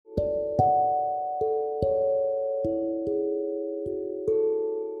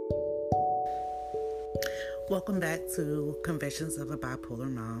Welcome back to Confessions of a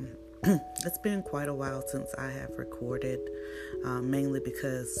Bipolar Mom. It's been quite a while since I have recorded, mainly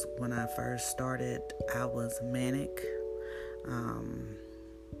because when I first started, I was manic.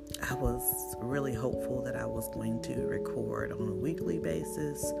 I was really hopeful that I was going to record on a weekly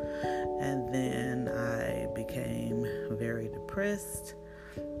basis, and then I became very depressed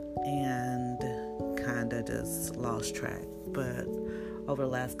and kind of just lost track. But over the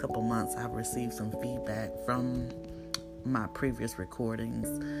last couple months, I've received some feedback from my previous recordings,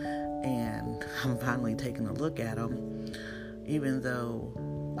 and I'm finally taking a look at them. Even though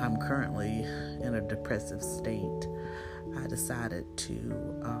I'm currently in a depressive state, I decided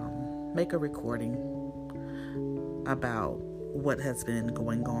to make a recording about what has been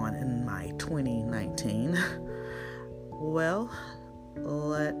going on in my 2019. Well,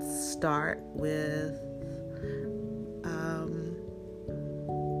 let's start with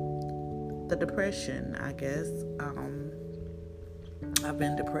the depression, I guess. I've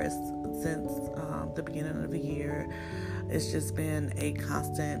been depressed since the beginning of the year. It's just been a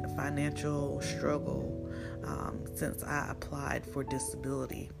constant financial struggle since I applied for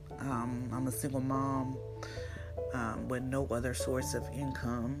disability. I'm a single mom with no other source of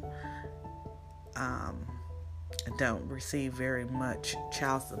income. I don't receive very much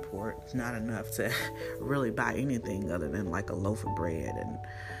child support. It's not enough to really buy anything other than like a loaf of bread and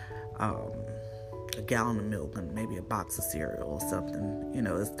a gallon of milk and maybe a box of cereal or something. You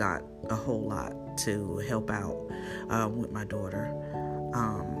know, it's not a whole lot to help out with my daughter.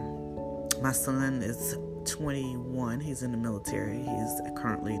 My son is 21. He's in the military. He's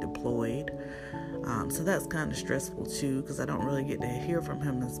currently deployed. So that's kind of stressful too, because I don't really get to hear from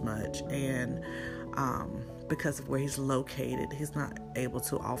him as much. And because of where he's located, he's not able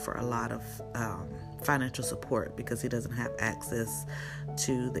to offer a lot of financial support because he doesn't have access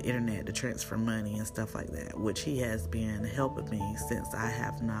to the internet to transfer money and stuff like that, which he has been helping me since I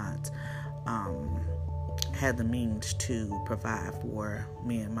have not had the means to provide for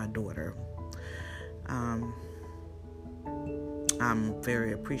me and my daughter. I'm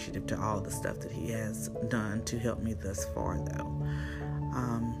very appreciative to all the stuff that he has done to help me thus far, though.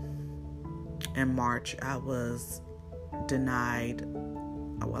 In March, I was denied.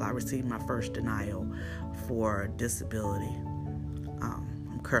 I received my first denial for disability.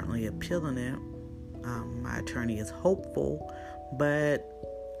 I'm currently appealing it. My attorney is hopeful, but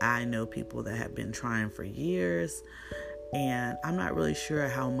I know people that have been trying for years, and I'm not really sure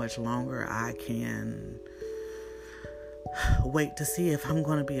how much longer I can wait to see if I'm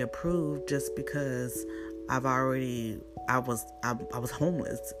going to be approved, just because I was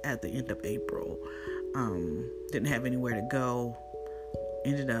homeless at the end of April. Didn't have anywhere to go.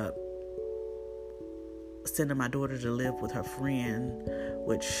 Ended up sending my daughter to live with her friend,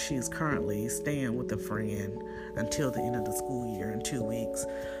 which she's currently staying with a friend until the end of the school year in 2 weeks,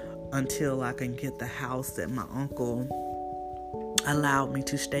 until I can get the house that my uncle allowed me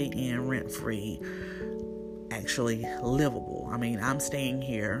to stay in rent-free actually livable. I mean, I'm staying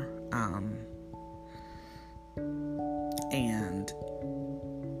here, and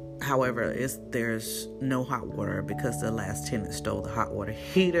however, there's no hot water because the last tenant stole the hot water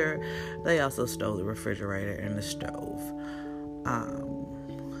heater. They also stole the refrigerator and the stove.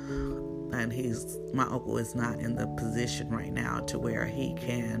 And my uncle is not in the position right now to where he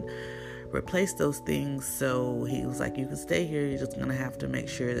can replace those things. So he was like, you can stay here. You're just going to have to make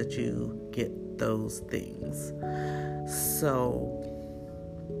sure that you get those things. So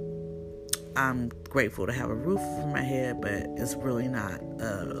I'm grateful to have a roof over my head, but it's really not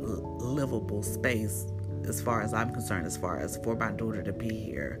a livable space as far as I'm concerned, as far as for my daughter to be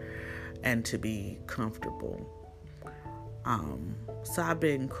here and to be comfortable. So I've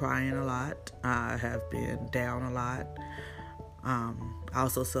been crying a lot. I have been down a lot. I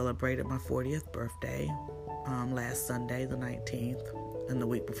also celebrated my 40th birthday last Sunday, the 19th, and the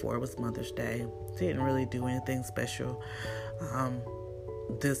week before was Mother's Day. Didn't really do anything special.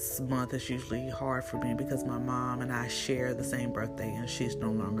 This month is usually hard for me because my mom and I share the same birthday, and she's no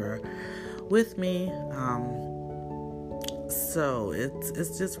longer with me. So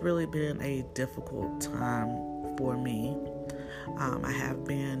it's just really been a difficult time for me. I have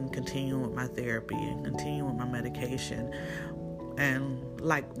been continuing with my therapy and continuing with my medication. And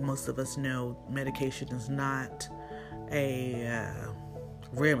like most of us know, medication is not a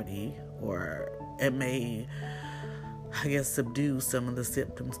remedy, or it may, I guess, subdue some of the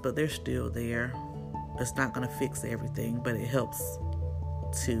symptoms, but they're still there. It's not going to fix everything, but it helps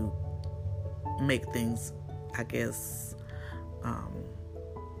to make things, I guess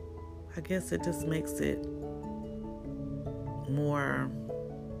it just makes it more,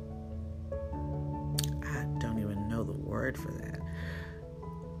 I don't word for that.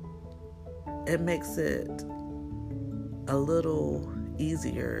 It makes it a little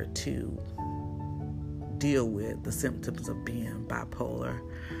easier to deal with the symptoms of being bipolar.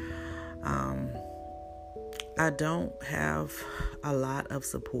 I don't have a lot of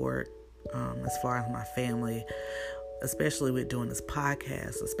support as far as my family, especially with doing this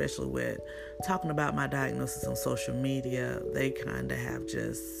podcast, especially with talking about my diagnosis on social media. They kind of have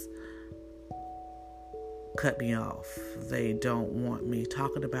just cut me off. They don't want me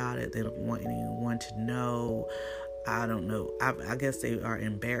talking about it. They don't want anyone to know. I don't know. I guess they are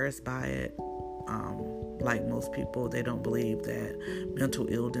embarrassed by it. Like most people, they don't believe that mental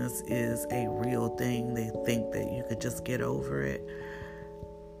illness is a real thing. They think that you could just get over it.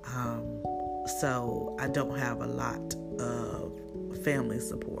 So I don't have a lot of family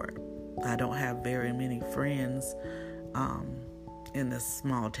support. I don't have very many friends in this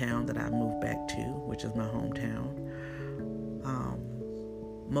small town that I moved back to, which is my hometown.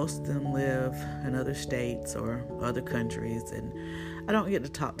 Most of them live in other states or other countries, and I don't get to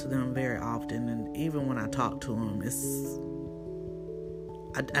talk to them very often. And even when I talk to them,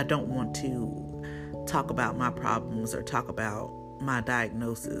 I don't want to talk about my problems or talk about my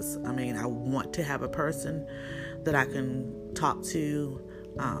diagnosis. I mean, I want to have a person that I can talk to.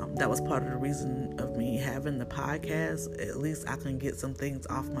 That was part of the reason of me having the podcast. At least I can get some things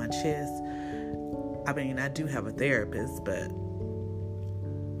off my chest. I mean, I do have a therapist, but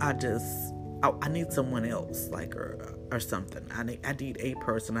I need someone else, like, or something. I need a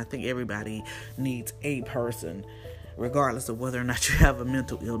person. I think everybody needs a person, regardless of whether or not you have a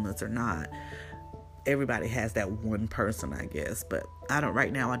mental illness or not. Everybody has that one person, I guess. But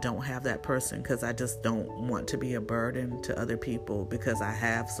right now I don't have that person because I just don't want to be a burden to other people, because I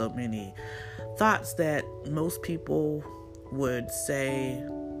have so many thoughts that most people would say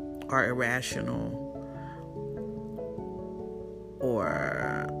are irrational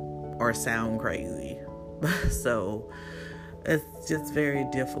or sound crazy. So it's just very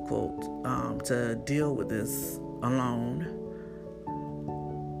difficult to deal with this alone.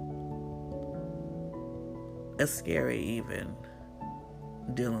 It's scary even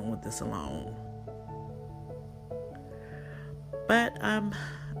dealing with this alone. But I'm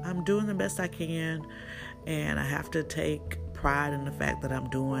doing the best I can, and I have to take pride in the fact that I'm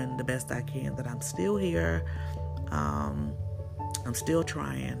doing the best I can, that I'm still here. I'm still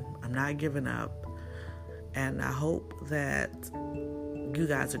trying. I'm not giving up. And I hope that you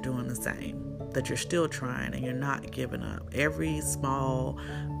guys are doing the same, that you're still trying and you're not giving up. Every small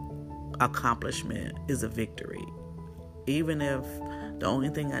accomplishment is a victory. Even if the only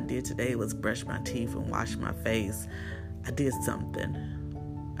thing I did today was brush my teeth and wash my face, I did something.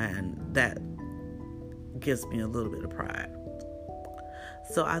 And that gives me a little bit of pride.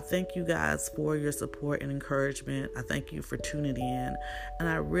 So I thank you guys for your support and encouragement. I thank you for tuning in. And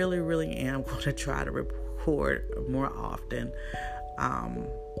I really, really am going to try to record more often.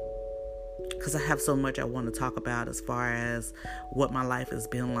 Because I have so much I want to talk about as far as what my life has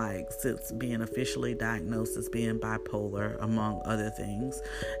been like since being officially diagnosed as being bipolar, among other things.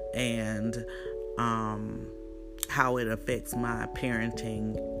 And how it affects my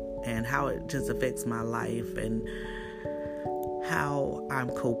parenting and how it just affects my life and how I'm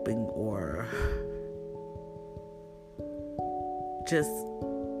coping, or just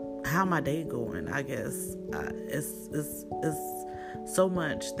how my day going. I guess it's so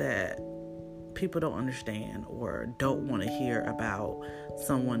much that people don't understand or don't want to hear about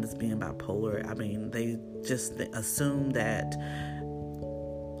someone that's being bipolar. I mean, they just assume that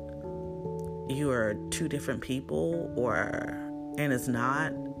you are two different people, and it's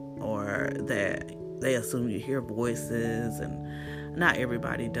not, or that they assume you hear voices, and not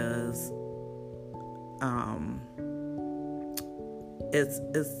everybody does. It's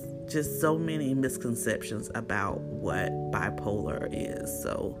just so many misconceptions about what bipolar is.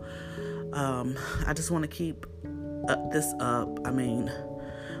 So I just want to keep this up. I mean,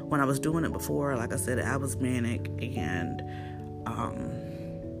 when I was doing it before, like I said, I was manic, and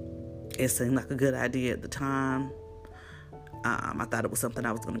it seemed like a good idea at the time. I thought it was something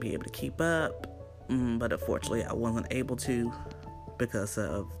I was going to be able to keep up. But unfortunately I wasn't able to because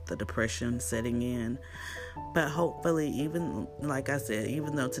of the depression setting in. But hopefully, even like I said,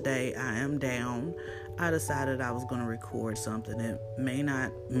 even though today I am down, I decided I was going to record something. It may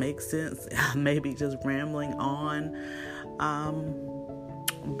not make sense. I may be just rambling on.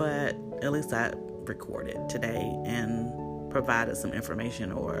 But at least I recorded today and provided some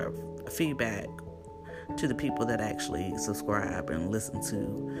information or feedback to the people that actually subscribe and listen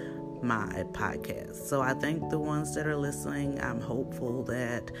to my podcast. So I thank the ones that are listening. I'm hopeful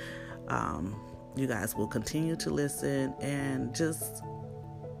that you guys will continue to listen and just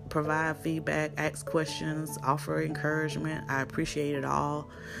provide feedback, ask questions, offer encouragement. I appreciate it all.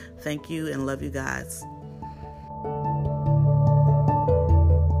 Thank you and love you guys.